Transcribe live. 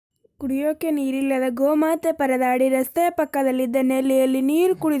ಕುಡಿಯೋಕೆ ನೀರಿಲ್ಲದ ಗೋಮಾತೆ ಪರದಾಡಿ ರಸ್ತೆಯ ಪಕ್ಕದಲ್ಲಿದ್ದ ನೆಲೆಯಲ್ಲಿ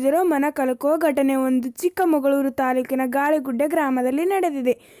ನೀರು ಕುಡಿದಿರೋ ಮನಕಲಕೋ ಘಟನೆ ಒಂದು ಚಿಕ್ಕಮಗಳೂರು ತಾಲೂಕಿನ ಗಾಳಿಗುಡ್ಡೆ ಗ್ರಾಮದಲ್ಲಿ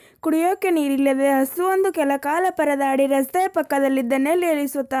ನಡೆದಿದೆ. ಕುಡಿಯೋಕೆ ನೀರಿಲ್ಲದೆ ಹಸುವೊಂದು ಕೆಲ ಕಾಲ ಪರದಾಡಿ ರಸ್ತೆಯ ಪಕ್ಕದಲ್ಲಿದ್ದ ನೆಲೆಯಲ್ಲಿ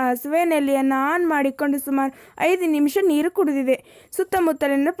ಸ್ವತಃ ಹಸುವೆ ನೆಲೆಯನ್ನು ಆನ್ ಮಾಡಿಕೊಂಡು ಸುಮಾರು 5 ನಿಮಿಷ ನೀರು ಕುಡಿದಿದೆ.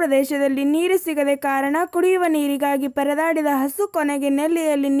 ಸುತ್ತಮುತ್ತಲಿನ ಪ್ರದೇಶದಲ್ಲಿ ನೀರು ಸಿಗದೆ ಕಾರಣ ಕುಡಿಯುವ ನೀರಿಗಾಗಿ ಪರದಾಡಿದ ಹಸು ಕೊನೆಗೆ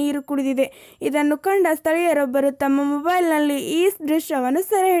ನೆಲೆಯಲ್ಲಿ ನೀರು ಕುಡಿದಿದೆ. ಇದನ್ನು ಕಂಡ ಸ್ಥಳೀಯರೊಬ್ಬರು ತಮ್ಮ ಮೊಬೈಲ್ನಲ್ಲಿ ಈ ದೃಶ್ಯವನ್ನು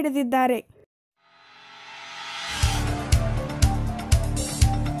ಸೆರೆ ಹಿಡಿದಿದ್ದಾರೆ.